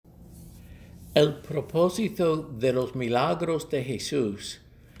El propósito de los milagros de Jesús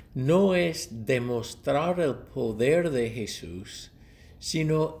no es demostrar el poder de Jesús,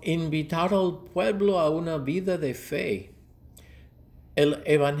 sino invitar al pueblo a una vida de fe. El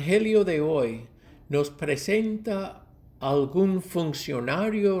Evangelio de hoy nos presenta algún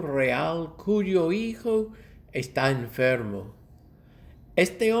funcionario real cuyo hijo está enfermo.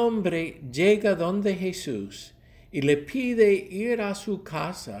 Este hombre llega donde Jesús y le pide ir a su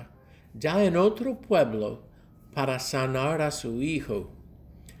casa, ya en otro pueblo, para sanar a su hijo.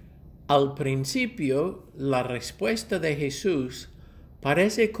 Al principio, la respuesta de Jesús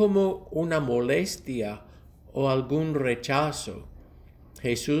parece como una molestia o algún rechazo.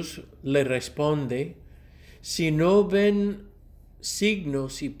 Jesús le responde, si no ven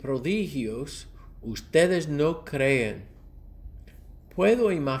signos y prodigios, ustedes no creen.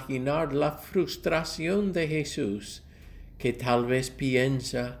 Puedo imaginar la frustración de Jesús, que tal vez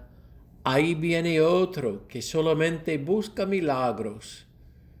piensa, ahí viene otro que solamente busca milagros,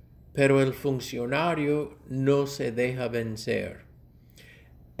 pero el funcionario no se deja vencer.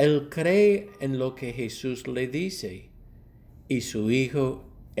 Él cree en lo que Jesús le dice y su hijo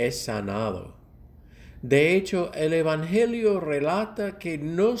es sanado. De hecho, el Evangelio relata que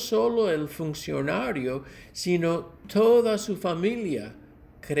no solo el funcionario, sino toda su familia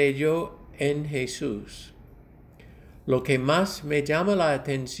creyó en Jesús. Lo que más me llama la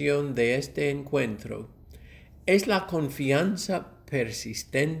atención de este encuentro es la confianza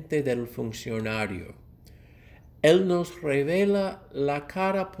persistente del funcionario. Él nos revela la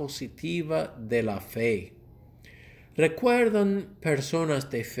cara positiva de la fe. ¿Recuerdan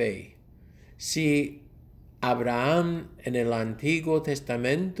personas de fe? Si Abraham en el Antiguo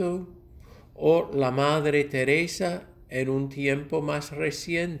Testamento o la Madre Teresa en un tiempo más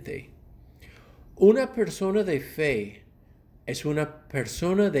reciente. Una persona de fe es una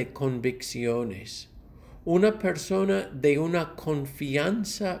persona de convicciones, una persona de una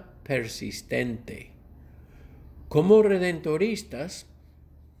confianza persistente. Como redentoristas,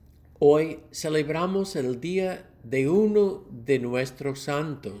 hoy celebramos el día de uno de nuestros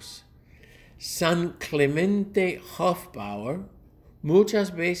santos, San Clemente Hofbauer,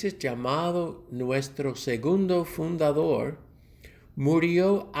 muchas veces llamado nuestro segundo fundador,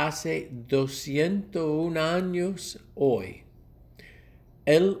 murió hace 201 años hoy.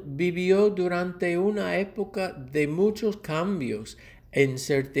 Él vivió durante una época de muchos cambios e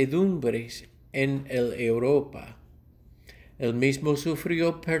incertidumbres en Europa. Él mismo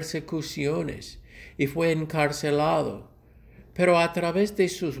sufrió persecuciones y fue encarcelado, pero a través de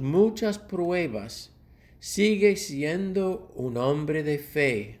sus muchas pruebas sigue siendo un hombre de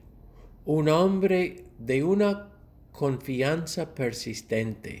fe, un hombre de una confianza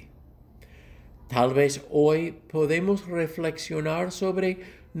persistente. Tal vez hoy podemos reflexionar sobre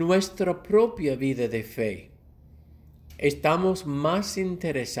nuestra propia vida de fe. ¿Estamos más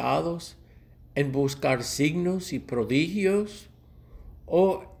interesados en buscar signos y prodigios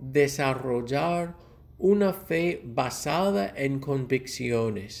o desarrollar una fe basada en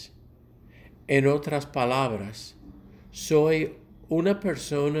convicciones? En otras palabras, ¿soy una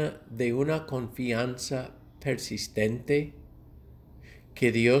persona de una confianza persistente?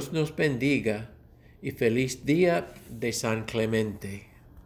 Que Dios nos bendiga y feliz día de San Clemente.